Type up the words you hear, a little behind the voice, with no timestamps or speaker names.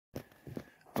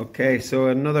Okay, so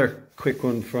another quick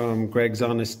one from Greg's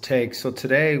Honest Take. So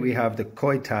today we have the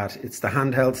KOITAT. It's the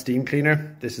handheld steam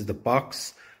cleaner. This is the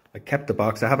box. I kept the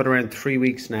box. I have it around 3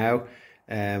 weeks now,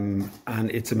 and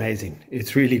it's amazing.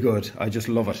 It's really good. I just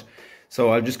love it.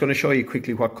 So I'm just going to show you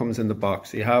quickly what comes in the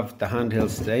box. You have the handheld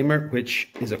steamer,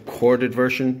 which is a corded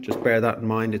version. Just bear that in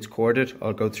mind, it's corded.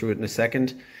 I'll go through it in a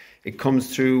second. It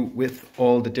comes through with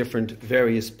all the different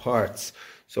various parts.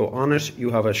 So on it, you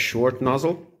have a short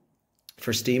nozzle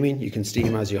for steaming. You can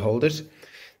steam as you hold it.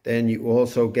 Then you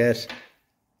also get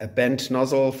a bent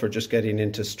nozzle for just getting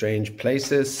into strange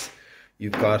places.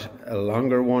 You've got a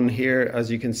longer one here, as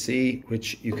you can see,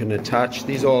 which you can attach.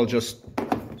 These all just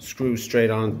screw straight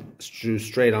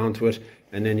onto it,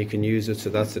 and then you can use it.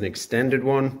 So that's an extended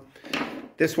one.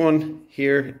 This one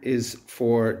here is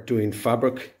for doing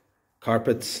fabric,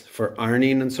 carpets, for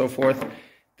ironing and so forth.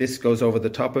 This goes over the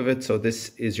top of it, so this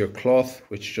is your cloth,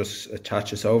 which just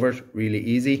attaches over it, really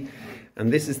easy.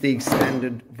 And this is the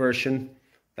extended version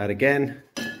that again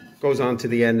goes on to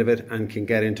the end of it and can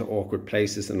get into awkward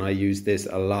places, and I use this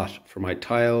a lot for my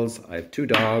tiles. I have 2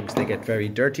 dogs, they get very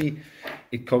dirty.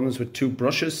 It comes with 2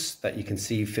 brushes that you can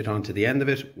see fit onto the end of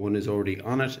it. One is already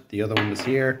on it, the other one is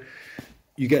here.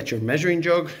 You get your measuring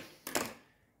jug,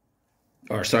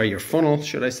 or sorry, your funnel,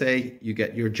 should I say. You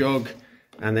get your jug,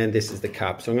 and then this is the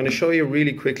cap. So I'm going to show you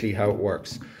really quickly how it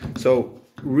works. So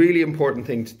really important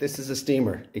thing, this is a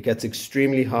steamer. It gets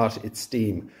extremely hot, it's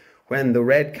steam. When the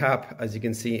red cap, as you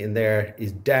can see in there,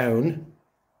 is down,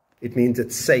 it means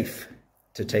it's safe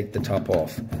to take the top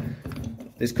off.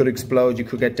 This could explode, you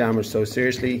could get damaged. So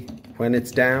seriously, when it's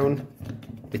down,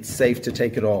 it's safe to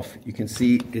take it off. You can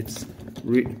see it's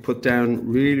put down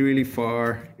really, really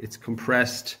far. It's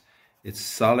compressed, it's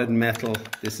solid metal.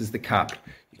 This is the cap.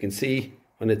 You can see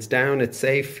when it's down, it's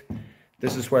safe.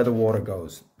 This is where the water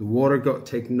goes. The water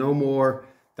take no more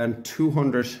than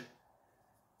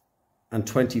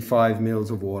 225 mils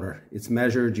of water. It's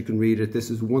measured, you can read it. This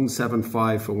is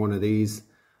 175 for one of these.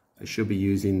 I should be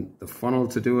using the funnel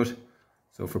to do it.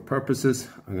 So for purposes,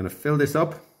 I'm going to fill this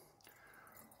up.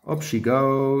 Up she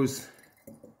goes.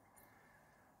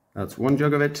 That's one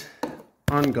jug of it.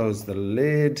 On goes the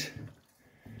lid.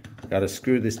 Got to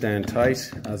screw this down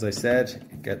tight. As I said,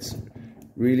 it gets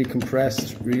really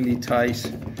compressed, really tight.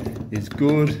 It's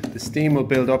good. The steam will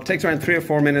build up. It takes around 3 or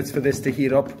 4 minutes for this to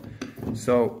heat up.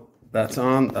 So that's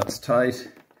on, that's tight.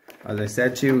 As I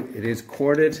said to you, it is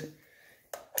corded.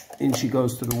 In she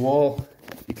goes to the wall.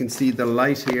 You can see the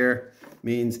light here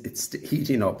means it's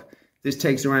heating up. This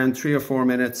takes around 3 or 4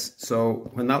 minutes.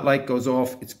 So when that light goes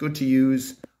off, it's good to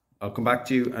use. I'll come back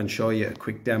to you and show you a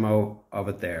quick demo of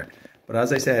it there. But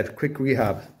as I said, quick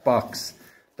rehab, box.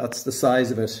 That's the size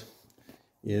of it.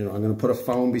 You know, I'm going to put a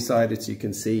phone beside it so you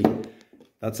can see.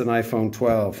 That's an iPhone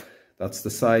 12. That's the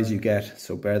size you get.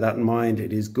 So bear that in mind.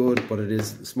 It is good, but it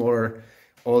is smaller.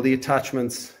 All the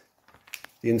attachments,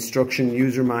 the instruction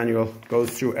user manual goes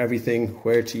through everything,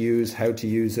 where to use, how to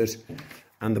use it,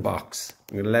 and the box.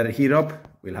 I'm going to let it heat up.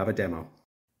 We'll have a demo.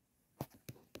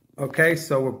 Okay,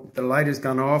 so the light has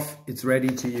gone off. It's ready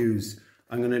to use.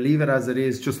 I'm going to leave it as it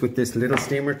is, just with this little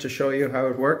steamer to show you how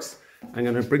it works. I'm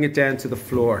going to bring it down to the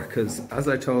floor because, as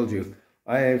I told you,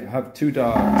 I have 2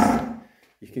 dogs.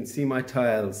 You can see my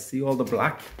tiles. See all the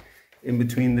black in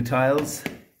between the tiles?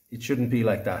 It shouldn't be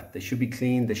like that. They should be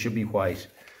clean. They should be white.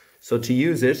 So to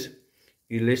use it,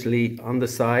 you literally, on the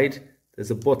side,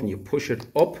 there's a button. You push it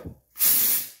up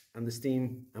and the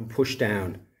steam, and push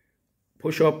down.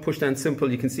 Push up, push down,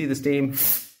 simple. You can see the steam.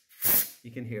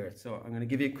 You can hear it. So I'm going to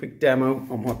give you a quick demo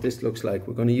on what this looks like.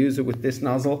 We're going to use it with this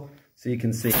nozzle so you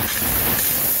can see.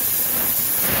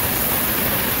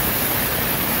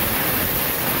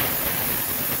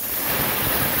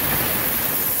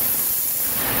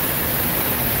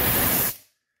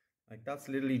 Like that's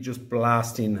literally just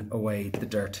blasting away the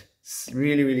dirt. It's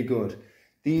really, really good.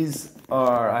 These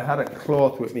are, I had a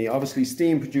cloth with me. Obviously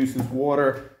steam produces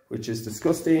water, which is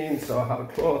disgusting. So I have a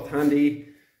cloth handy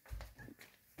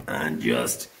and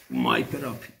just wipe it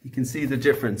up. You can see the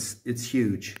difference. It's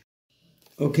huge.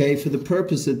 Okay, for the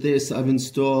purpose of this, I've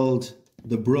installed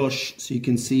the brush so you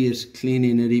can see it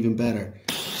cleaning it even better.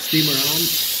 Steamer on. You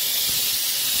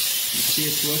see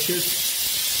it flushes.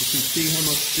 You can see how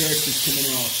much dirt is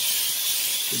coming off.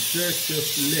 The dirt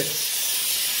just lifts.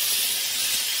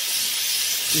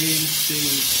 Steam,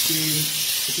 steam, steam.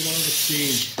 Look at all the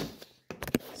steam.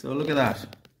 So look at that.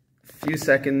 A few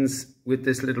seconds with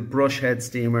this little brush head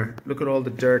steamer. Look at all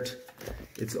the dirt.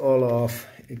 It's all off.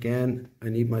 Again, I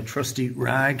need my trusty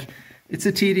rag. It's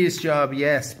a tedious job,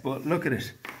 yes, but look at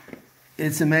it.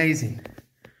 It's amazing.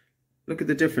 Look at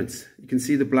the difference. You can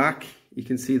see the black, you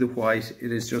can see the white.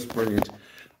 It is just brilliant.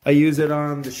 I use it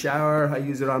on the shower, I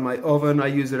use it on my oven, I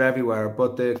use it everywhere.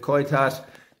 But the KOITAT,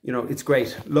 you know, it's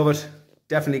great. Love it.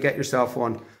 Definitely get yourself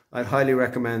one. I'd highly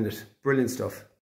recommend it. Brilliant stuff.